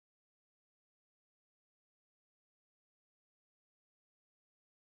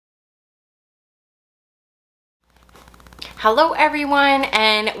Hello everyone,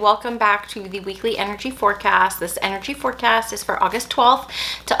 and welcome back to the weekly energy forecast. This energy forecast is for August 12th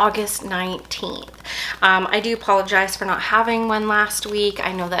to August 19th. I do apologize for not having one last week.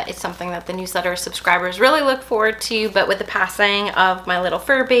 I know that it's something that the newsletter subscribers really look forward to, but with the passing of my little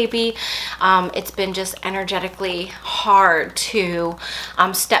fur baby, it's been just energetically hard to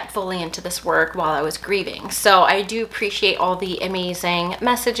step fully into this work while I was grieving. So I do appreciate all the amazing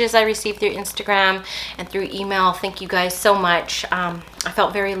messages I received through Instagram and through email. Thank you guys so much. I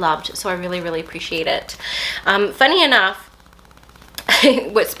felt very loved, so I really appreciate it. Funny enough,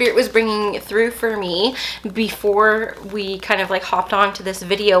 what Spirit was bringing through for me before we kind of like hopped on to this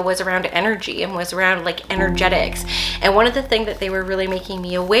video was around energy and was around like energetics. And one of the things that they were really making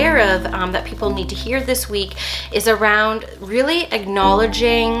me aware of that people need to hear this week is around really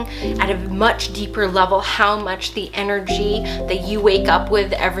acknowledging at a much deeper level how much the energy that you wake up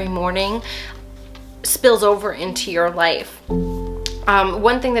with every morning spills over into your life.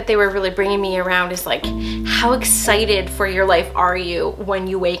 One thing that they were really bringing me around is like, how excited for your life are you when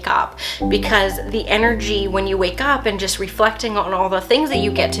you wake up? Because the energy when you wake up and just reflecting on all the things that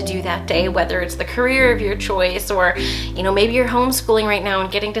you get to do that day, whether it's the career of your choice, or you know, maybe you're homeschooling right now and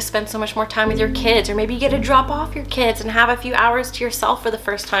getting to spend so much more time with your kids, or maybe you get to drop off your kids and have a few hours to yourself for the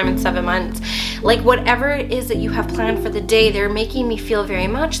first time in 7 months. Like whatever it is that you have planned for the day, they're making me feel very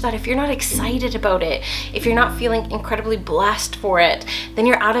much that if you're not excited about it, if you're not feeling incredibly blessed for it, then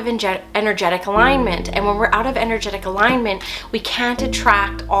you're out of energetic alignment. And when we're out of energetic alignment, we can't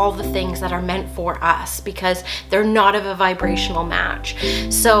attract all the things that are meant for us because they're not of a vibrational match.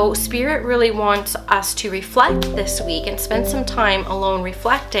 So Spirit really wants us to reflect this week and spend some time alone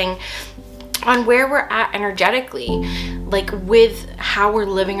reflecting on where we're at energetically, like with how we're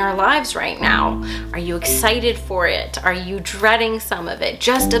living our lives right now. Are you excited for it? Are you dreading some of it?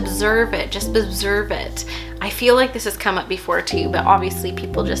 Just observe it. Just observe it. I feel like this has come up before too, but obviously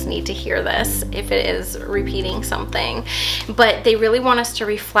people just need to hear this if it is repeating something. But they really want us to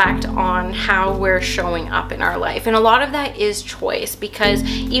reflect on how we're showing up in our life. And a lot of that is choice, because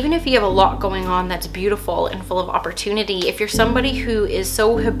even if you have a lot going on that's beautiful and full of opportunity, if you're somebody who is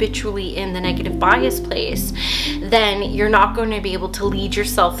so habitually in the negative bias place, then you're not going to be able to lead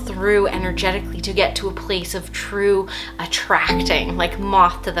yourself through energetically to get to a place of true attracting, like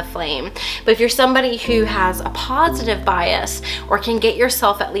moth to the flame. But if you're somebody who has a positive bias, or can get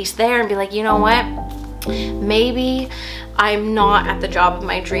yourself at least there and be like, you know what, maybe I'm not at the job of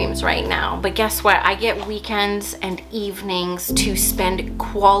my dreams right now, but guess what? I get weekends and evenings to spend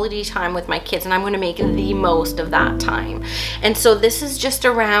quality time with my kids, and I'm going to make the most of that time. And so this is just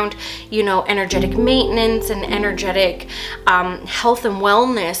around, you know, energetic maintenance and energetic health and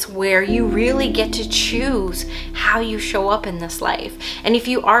wellness, where you really get to choose how you show up in this life. And if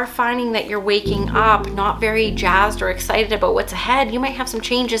you are finding that you're waking up not very jazzed or excited about what's ahead, you might have some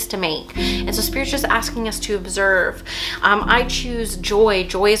changes to make. And so Spirit's just asking us to observe. I choose joy.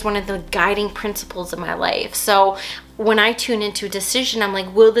 Joy is one of the guiding principles of my life. So when I tune into a decision, I'm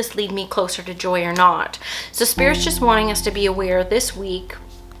like, will this lead me closer to joy or not? So Spirit's just wanting us to be aware this week,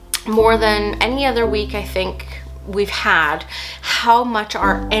 more than any other week I think we've had, how much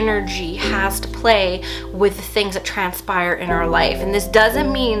our energy has to play with the things that transpire in our life. And this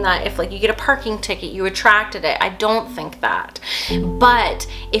doesn't mean that if like you get a parking ticket, you attracted it. I don't think that. But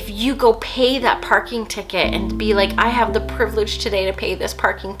if you go pay that parking ticket and be like, I have the privilege today to pay this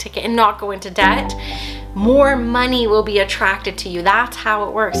parking ticket and not go into debt, more money will be attracted to you. That's how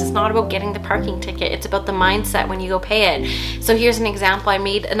it works. It's not about getting the parking ticket. It's about the mindset when you go pay it. So here's an example. I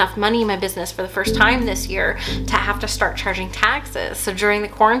made enough money in my business for the first time this year to have to start charging taxes. So during the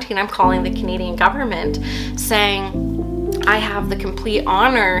quarantine, I'm calling the Canadian government saying, I have the complete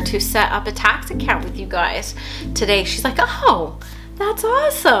honor to set up a tax account with you guys today. She's like, oh, that's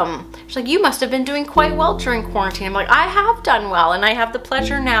awesome. She's like, you must have been doing quite well during quarantine. I'm like, I have done well, and I have the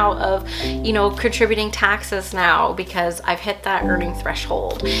pleasure now of, you know, contributing taxes now because I've hit that earning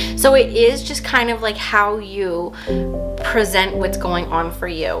threshold. So it is just kind of like how you present what's going on for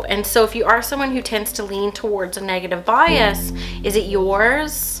you. And so if you are someone who tends to lean towards a negative bias, is it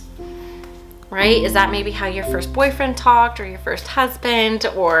yours? Right? Is that maybe how your first boyfriend talked, or your first husband,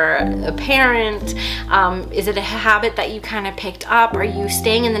 or a parent? Is it a habit that you kind of picked up? Are you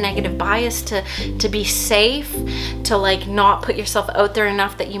staying in the negative bias to be safe, to like not put yourself out there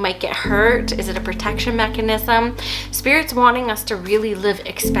enough that you might get hurt? Is it a protection mechanism? Spirit's wanting us to really live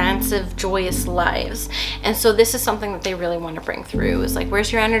expansive, joyous lives. And so this is something that they really want to bring through, is like,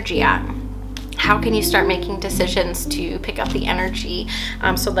 where's your energy at? How can you start making decisions to pick up the energy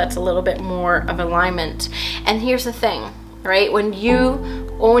so that's a little bit more of alignment? And here's the thing, right? When you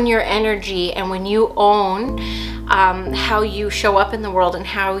own your energy and when you own how you show up in the world and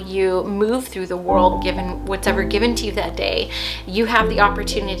how you move through the world, given what's ever given to you that day, you have the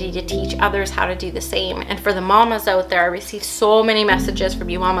opportunity to teach others how to do the same. And for the mamas out there, I received so many messages from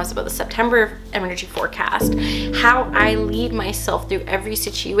you mamas about the September energy forecast. How I lead myself through every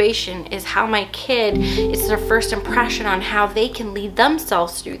situation is how my kid, it's their first impression on how they can lead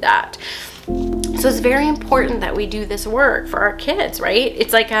themselves through that. So it's very important that we do this work for our kids, right?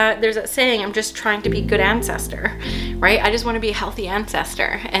 It's like there's that saying, I'm just trying to be a good ancestor, right? I just want to be a healthy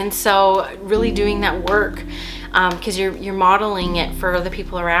ancestor. And so really doing that work, because you're modeling it for the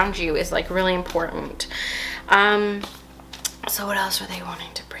people around you, is like really important. So what else were they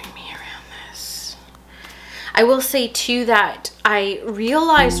wanting to bring me around this? I will say too that I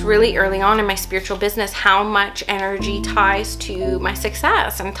realized really early on in my spiritual business how much energy ties to my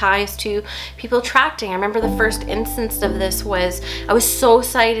success and ties to people attracting. I remember the first instance of this was, I was so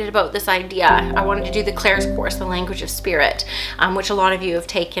excited about this idea. I wanted to do the Claire's course, The Language of Spirit, which a lot of you have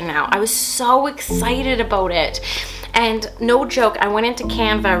taken now. I was so excited about it. And no joke, I went into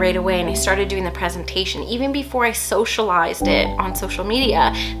Canva right away and I started doing the presentation even before I socialized it on social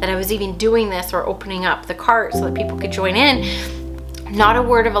media that I was even doing this or opening up the cart so that people could join in. Not a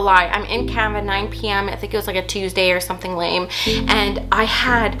word of a lie. I'm in Canva 9 p.m. I think it was like a Tuesday or something lame. And I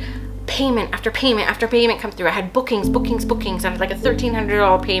had payment after payment after payment come through. I had bookings. I had like a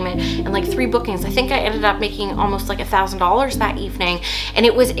 $1,300 payment and like 3 bookings. I think I ended up making almost like $1,000 that evening. And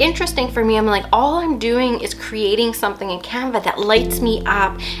it was interesting for me. I'm like, all I'm doing is creating something in Canva that lights me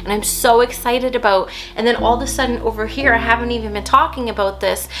up and I'm so excited about. And then all of a sudden over here, I haven't even been talking about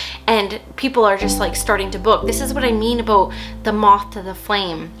this and people are just like starting to book. This is what I mean about the moth to the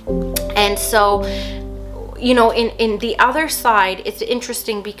flame. And so, you know, in the other side, it's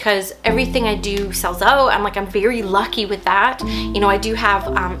interesting because everything I do sells out. I'm very lucky with that. You know, I do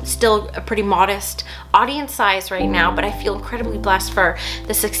have still a pretty modest audience size right now, but I feel incredibly blessed for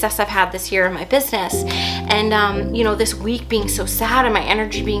the success I've had this year in my business. And you know, this week being so sad and my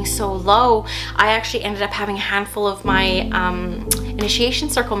energy being so low, I actually ended up having a handful of my initiation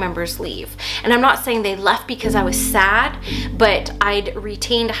circle members leave. And I'm not saying they left because I was sad, but I'd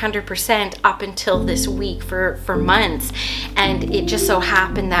retained 100% up until this week for months. And it just so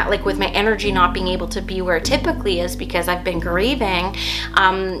happened that, like, with my energy not being able to be where it typically is because I've been grieving,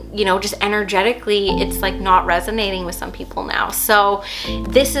 you know, just energetically, it's like not resonating with some people now. So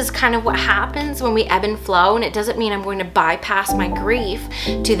this is kind of what happens when we ebb and flow. And it doesn't mean I'm going to bypass my grief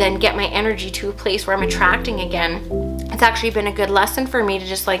to then get my energy to a place where I'm attracting again. It's actually been a good lesson for me to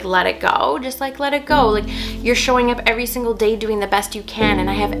just like let it go, let it go. Like, you're showing up every single day doing the best you can, and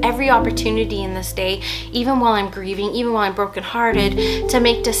I have every opportunity in this day, even while I'm grieving, even while I'm brokenhearted, to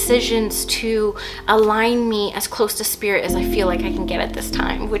make decisions to align me as close to spirit as I feel like I can get at this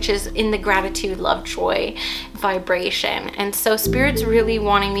time, which is in the gratitude, love, joy vibration. And so spirit's really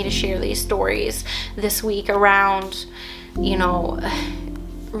wanting me to share these stories this week around, you know,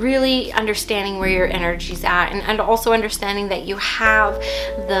 really understanding where your energy's at, and also understanding that you have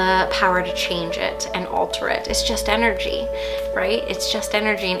the power to change it and alter it. It's just energy, right? It's just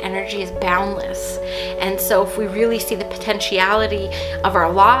energy, and energy is boundless. And so if we really see the potentiality of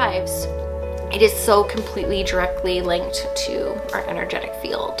our lives, it is so completely directly linked to our energetic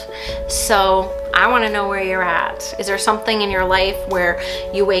field. So I want to know where you're at. Is there something in your life where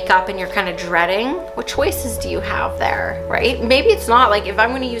you wake up and you're kind of dreading? What choices do you have there, right? Maybe it's not like, if I'm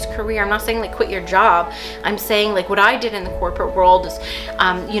going to use career, I'm not saying like quit your job. I'm saying like what I did in the corporate world is,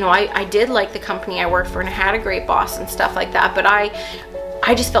 you know, I did like the company I worked for and I had a great boss and stuff like that, but I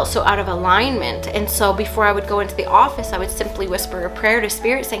just felt so out of alignment. And so before I would go into the office, I would simply whisper a prayer to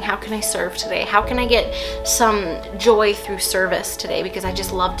spirit saying, how can I serve today? How can I get some joy through service today? Because I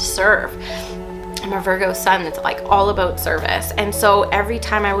just love to serve. I'm a Virgo sun that's like all about service. And so every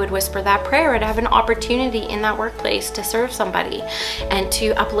time I would whisper that prayer, I'd have an opportunity in that workplace to serve somebody and to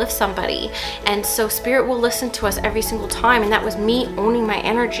uplift somebody. And so spirit will listen to us every single time. And that was me owning my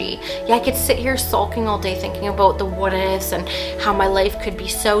energy. Yeah, I could sit here sulking all day thinking about the what ifs and how my life could be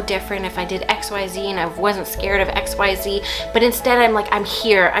so different if I did XYZ and I wasn't scared of XYZ. But instead I'm like, I'm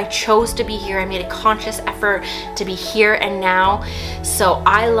here. I chose to be here. I made a conscious effort to be here and now. So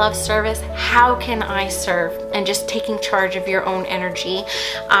I love service. How can I serve? And just taking charge of your own energy.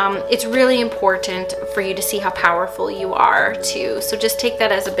 It's really important for you to see how powerful you are too. So just take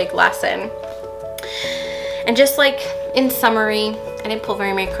that as a big lesson. And just like in summary, I didn't pull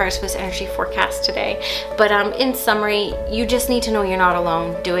very many cards for this energy forecast today, but in summary, you just need to know you're not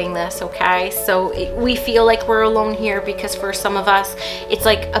alone doing this, okay? So we feel like we're alone here because for some of us, it's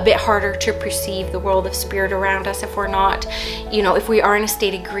like a bit harder to perceive the world of spirit around us if we're not, you know, if we are in a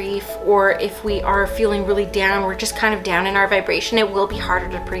state of grief, or if we are feeling really down, we're just kind of down in our vibration, it will be harder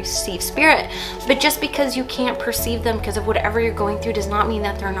to perceive spirit. But just because you can't perceive them because of whatever you're going through does not mean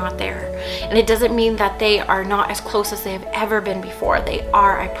that they're not there. And it doesn't mean that they are not as close as they have ever been before. They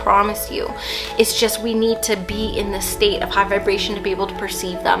are, I promise you. It's just we need to be in the state of high vibration to be able to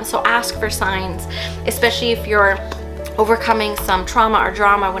perceive them. So ask for signs, especially if you're overcoming some trauma or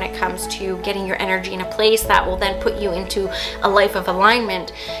drama when it comes to getting your energy in a place that will then put you into a life of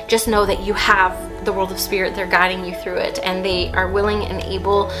alignment. Just know that you have the world of spirit. They're guiding you through it, and they are willing and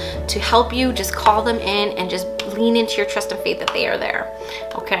able to help you. Just call them in and just lean into your trust and faith that they are there.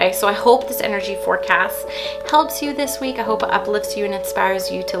 Okay, so I hope this energy forecast helps you this week. I hope it uplifts you and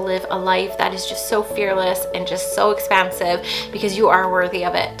inspires you to live a life that is just so fearless and just so expansive, because you are worthy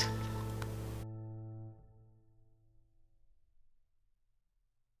of it.